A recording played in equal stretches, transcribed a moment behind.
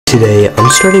Today, I'm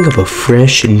starting up a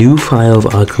fresh new file of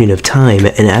Ocarina of Time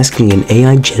and asking an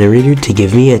AI generator to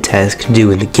give me a task to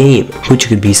do in the game, which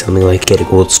could be something like get a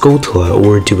gold Skulltula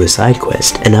or do a side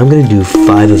quest. And I'm gonna do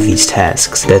 5 of these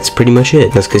tasks. That's pretty much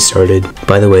it. Let's get started.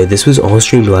 By the way, this was all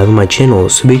streamed live on my channel,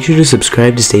 so make sure to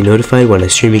subscribe to stay notified when I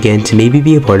stream again to maybe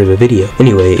be a part of a video.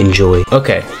 Anyway, enjoy.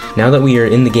 Okay, now that we are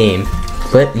in the game,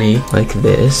 let me like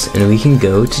this, and we can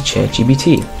go to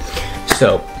ChatGPT.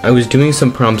 So, I was doing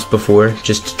some prompts before,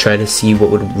 just to try to see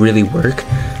what would really work.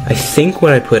 I think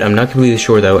what I put, I'm not completely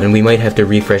sure though, and we might have to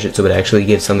refresh it so it actually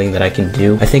gives something that I can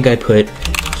do. I think I put,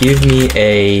 give me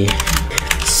a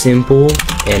simple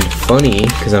and funny,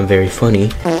 because I'm very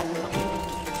funny.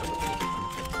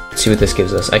 Let's see what this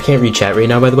gives us. I can't read chat right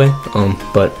now, by the way,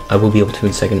 but I will be able to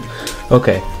in a second.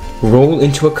 Okay, roll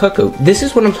into a cucco. This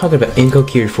is what I'm talking about in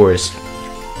Kokiri Forest.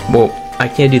 Well, I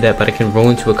can't do that, but I can roll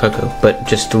into a cucco. But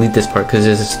just delete this part because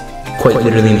this is quite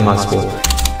literally impossible.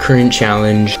 Current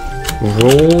challenge,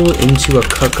 roll into a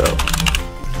cucco.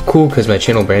 Cool, because my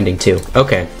channel branding too.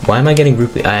 Okay, why am I getting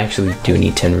rupee? I actually do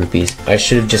need 10 rupees. I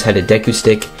should have just had a Deku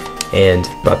stick and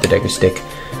bought the Deku stick,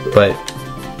 but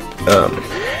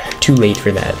too late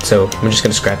for that. So I'm just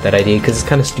gonna scrap that idea because it's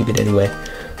kind of stupid anyway.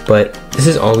 But this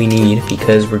is all we need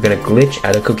because we're gonna glitch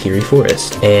out of Kokiri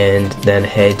Forest and then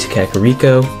head to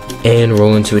Kakariko and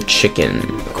roll into a chicken.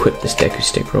 Equip this Deku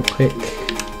stick real quick.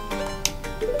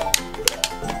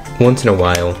 Once in a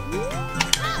while.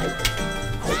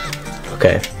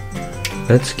 Okay.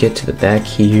 Let's get to the back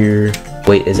here.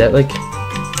 Wait, is that like...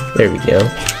 There we go.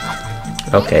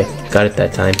 Okay, got it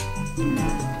that time.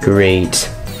 Great.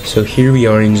 So here we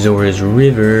are in Zora's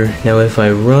River. Now if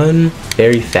I run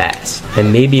very fast, I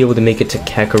may be able to make it to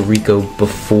Kakariko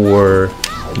before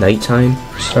nighttime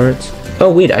starts.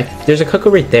 Oh wait, there's a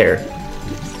cucco right there.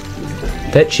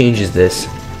 That changes this.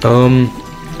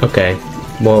 Okay.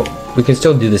 Well, we can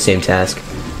still do the same task.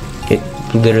 It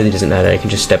literally doesn't matter. I can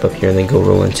just step up here and then go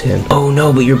roll into him. Oh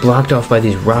no, but you're blocked off by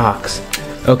these rocks.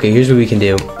 Okay, here's what we can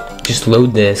do. Just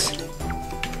load this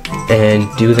and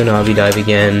do the Navi dive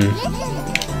again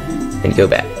and go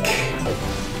back.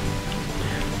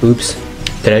 Oops.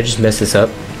 Did I just mess this up?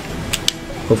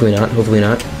 Hopefully not, hopefully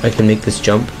not. I can make this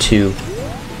jump to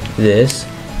this.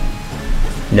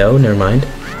 No, never mind.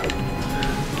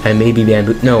 I may be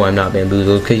bamboo. No, I'm not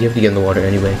bamboozled because you have to get in the water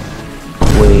anyway.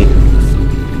 Wait.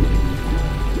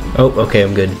 Oh, okay,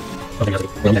 I'm good.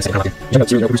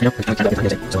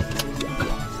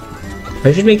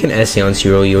 I should make an essay on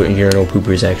serial urinal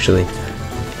poopers actually.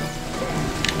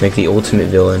 Make the ultimate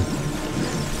villain.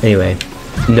 Anyway.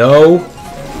 No!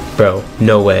 Bro,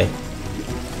 no way.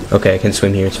 Okay, I can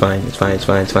swim here. It's fine. It's fine. It's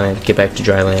fine. It's fine. Get back to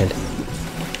dry land.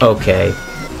 Okay.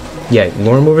 Yeah,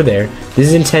 lure him over there. This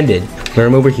is intended. Lure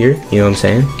him over here. You know what I'm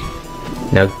saying?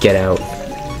 Now get out.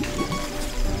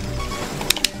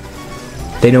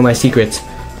 They know my secrets.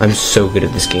 I'm so good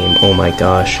at this game. Oh my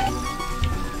gosh.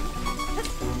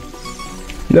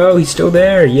 No, he's still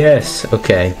there. Yes.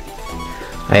 Okay.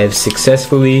 I have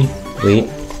successfully... Wait.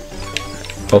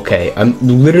 Okay, I'm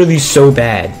literally so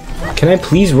bad. Can I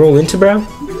please roll into bro?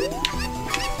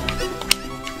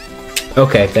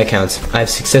 Okay, that counts. I've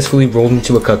successfully rolled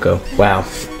into a cucco. Wow.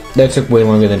 That took way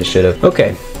longer than it should have.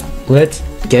 Okay, let's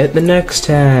get the next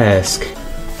task.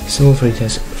 Simple funny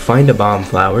task. Find a bomb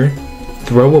flower,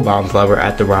 throw a bomb flower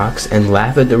at the rocks, and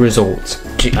laugh at the results.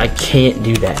 I can't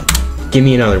do that. Give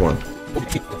me another one.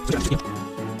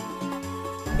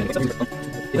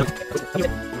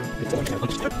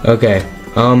 Okay,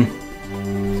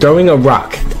 throwing a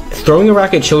rock. Throwing a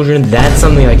rock at children, that's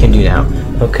something I can do now.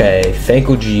 Okay,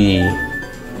 Thankoji.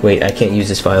 Wait, I can't use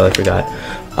this file, I forgot.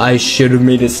 I should have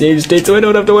made a save state so I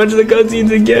don't have to watch the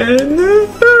cutscenes again.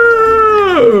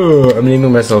 I'm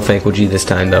naming myself Thankoji this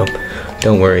time though.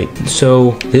 Don't worry.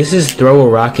 So, this is throw a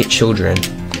rock at children.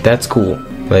 That's cool.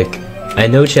 Like, I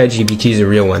know ChatGPT is a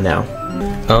real one now.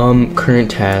 Current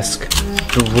task.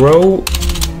 Throw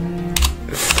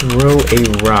a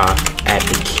rock at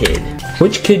the kid.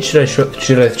 Which kid should I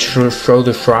throw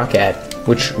the rock at?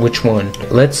 Which one?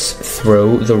 Let's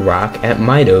throw the rock at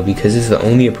Mido because it's the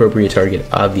only appropriate target,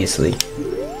 obviously.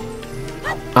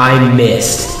 I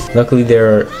missed. Luckily,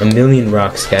 there are a million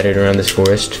rocks scattered around this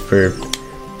forest for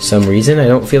some reason. I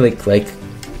don't feel like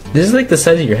this is like the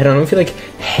size of your head. I don't feel like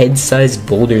head-sized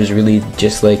boulders really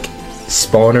just like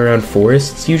spawn around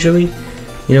forests usually.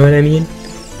 You know what I mean?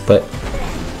 But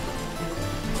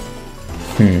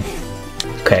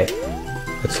okay.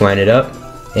 Let's line it up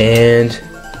and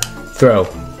throw.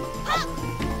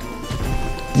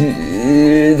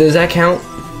 Does that count?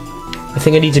 I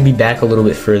think I need to be back a little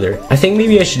bit further. I think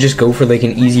maybe I should just go for like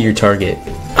an easier target.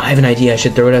 I have an idea. I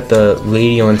should throw it at the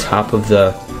lady on top of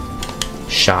the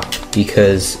shop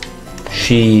because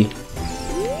she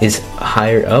is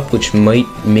higher up, which might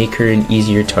make her an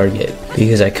easier target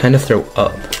because I kind of throw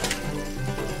up.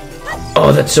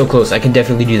 Oh, that's so close. I can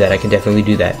definitely do that. I can definitely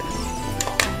do that.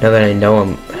 Now that I know I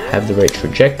have the right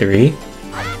trajectory,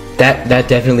 that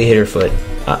definitely hit her foot.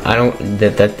 I don't.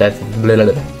 That's blah,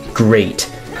 blah, blah. Great.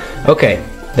 Okay,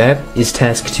 that is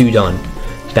task 2 done.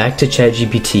 Back to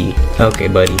ChatGPT. Okay,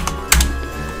 buddy.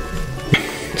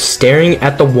 Staring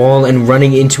at the wall and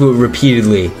running into it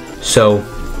repeatedly. So,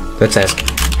 let's ask,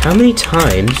 how many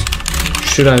times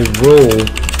should I roll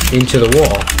into the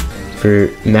wall?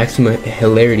 For maximum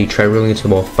hilarity, try rolling into the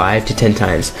wall 5 to 10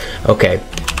 times. Okay,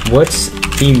 what's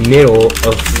the middle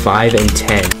of 5 and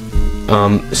 10?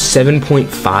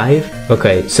 7.5?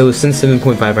 Okay, so since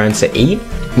 7.5 rounds to 8,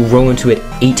 we'll roll into it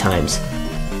 8 times.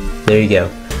 There you go.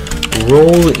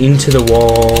 Roll into the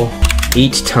wall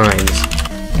 8 times.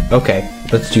 Okay,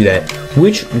 let's do that.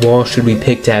 Which wall should we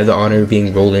pick to have the honor of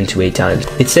being rolled into 8 times?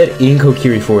 It said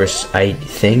Inkokiri Forest, I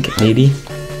think, maybe?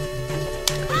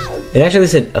 It actually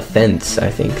said offense, I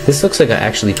think. This looks like an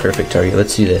actually perfect target.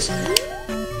 Let's do this.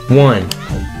 1,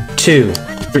 2,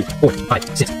 3, 4,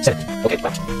 5, 6, 7. Okay,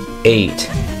 8.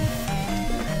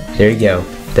 There you go.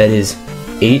 That is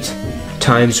 8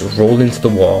 times rolled into the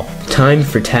wall. Time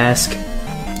for task.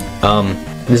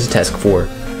 This is task 4.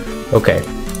 Okay.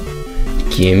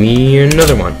 Give me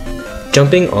another one.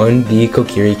 Jumping on the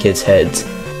Kokiri kids' heads.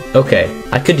 Okay,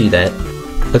 I could do that.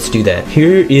 Let's do that.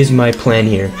 Here is my plan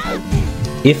here.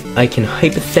 If I can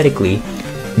hypothetically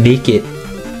make it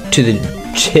to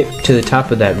the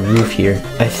top of that roof here,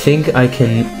 I think I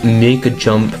can make a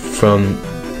jump from,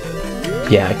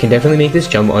 yeah, I can definitely make this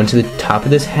jump onto the top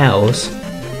of this house.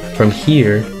 From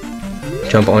here,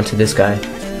 jump onto this guy.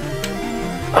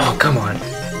 Oh, come on.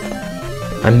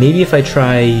 Maybe if I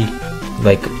try,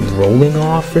 like, rolling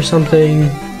off or something.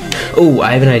 Oh,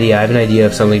 I have an idea. I have an idea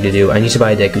of something to do. I need to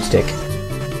buy a Deku stick.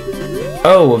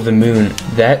 Oh, of the moon.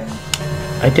 That,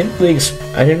 I didn't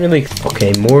really,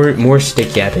 okay, more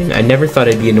stick yapping. I never thought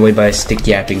I'd be annoyed by a stick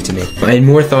yapping to me. I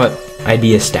more thought I'd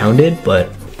be astounded, but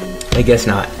I guess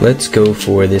not. Let's go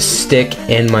for this stick,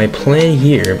 and my plan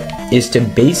here is to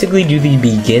basically do the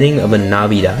beginning of a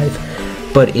Navi dive,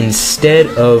 but instead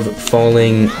of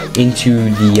falling into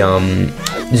the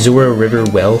Zora River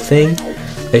well thing,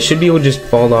 I should be able to just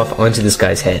fall off onto this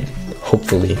guy's head,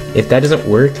 hopefully. If that doesn't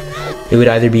work, it would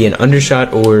either be an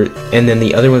undershot and then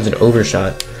the other one's an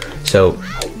overshot. So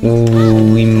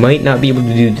we might not be able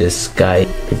to do this guy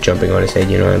jumping on his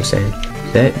head, you know what I'm saying?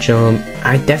 That jump,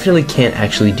 I definitely can't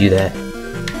actually do that.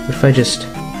 If I just,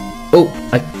 oh,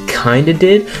 I kinda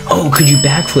did. Oh, could you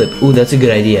backflip? Oh, that's a good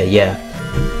idea, yeah.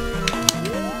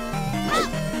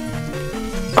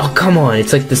 Oh, come on,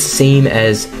 it's like the same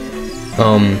as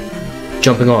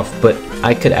jumping off, but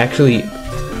I could actually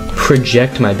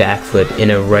project my backflip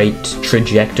in a right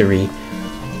trajectory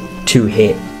to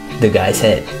hit the guy's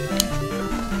head.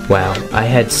 Wow, I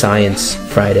had science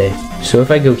Friday. So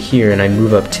if I go here and I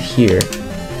move up to here,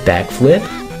 backflip.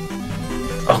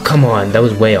 Oh, come on, that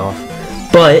was way off.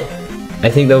 But I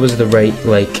think that was the right,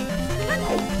 like,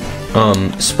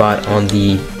 spot on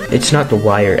the, it's not the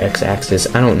Y or X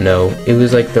axis, I don't know. It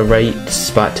was like the right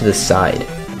spot to the side.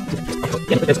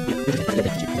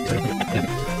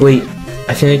 Wait,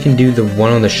 I think I can do the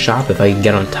one on the shop if I can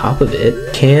get on top of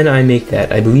it. Can I make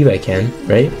that? I believe I can,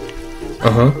 right?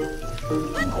 Uh-huh.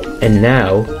 And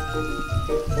now,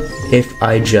 if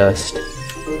I just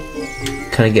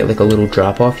kind of get like a little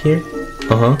drop off here.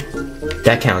 Uh-huh.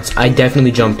 That counts. I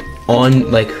definitely jumped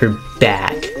on like her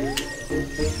back.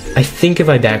 I think if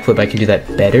I backflip I can do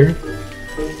that better,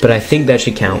 but I think that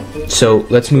should count. So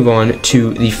let's move on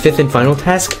to the 5th and final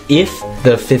task. If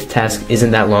the 5th task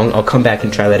isn't that long, I'll come back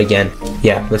and try that again.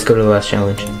 Yeah, let's go to the last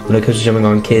challenge. When it comes to jumping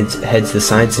on kids' heads, the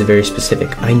science is very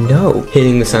specific. I know.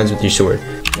 Hitting the signs with your sword.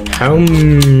 How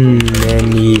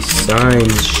many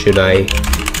signs should I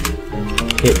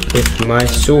hit with my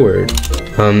sword?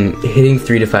 Hitting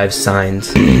 3 to 5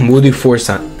 signs. We'll do 4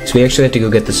 signs. So we actually have to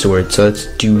go get the sword, so let's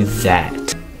do that.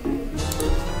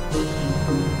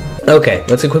 Okay,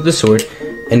 let's equip the sword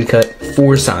and cut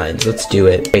 4 signs. Let's do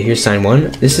it. Okay, here's sign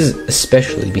 1. This is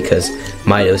especially because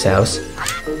Mido's house.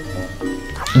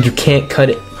 You can't cut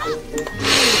it.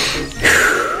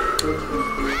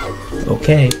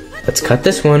 Okay, let's cut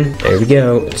this one. There we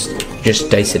go. Let's just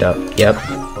dice it up. Yep.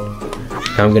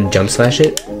 Now I'm gonna jump slash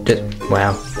it.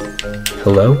 Wow.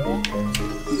 Hello?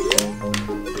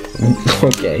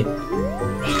 Okay.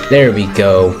 There we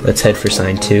go. Let's head for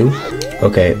sign 2.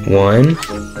 Okay, 1,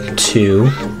 2,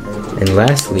 and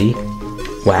lastly,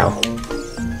 wow,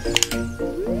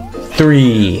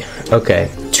 3. Okay,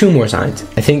 2 more signs.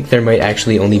 I think there might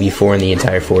actually only be 4 in the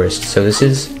entire forest. So this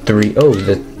is 3. Oh,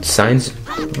 the signs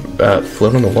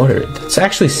float on the water. That's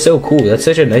actually so cool. That's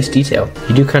such a nice detail.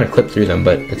 You do kind of clip through them,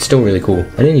 but it's still really cool.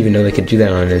 I didn't even know they could do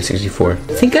that on an N64.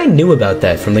 I think I knew about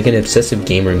that from like an obsessive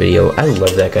gamer video. I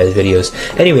love that guy's videos.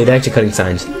 Anyway, back to cutting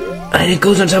signs. And it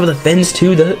goes on top of the fence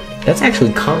too. That's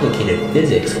actually complicated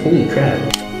physics. Holy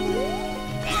crap.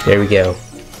 There we go.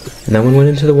 And that one went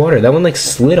into the water. That one like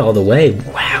slid all the way.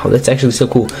 Wow, that's actually so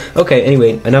cool. Okay,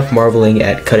 anyway, enough marveling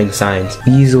at cutting signs.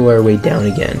 Weasel our way down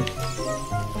again.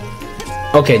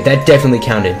 Okay, that definitely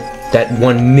counted. That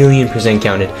 1,000,000%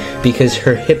 counted. Because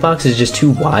her hitbox is just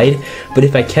too wide. But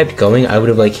if I kept going, I would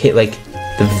have like hit like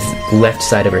the left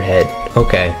side of her head.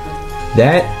 Okay.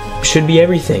 That should be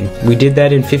everything. We did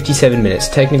that in 57 minutes.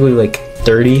 Technically like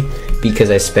 30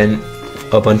 because I spent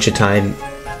a bunch of time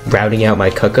routing out my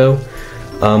cucco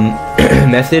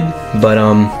method, but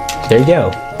there you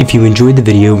go. If you enjoyed the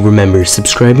video, remember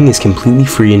subscribing is completely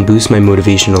free and boosts my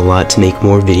motivation a lot to make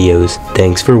more videos.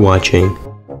 Thanks for watching.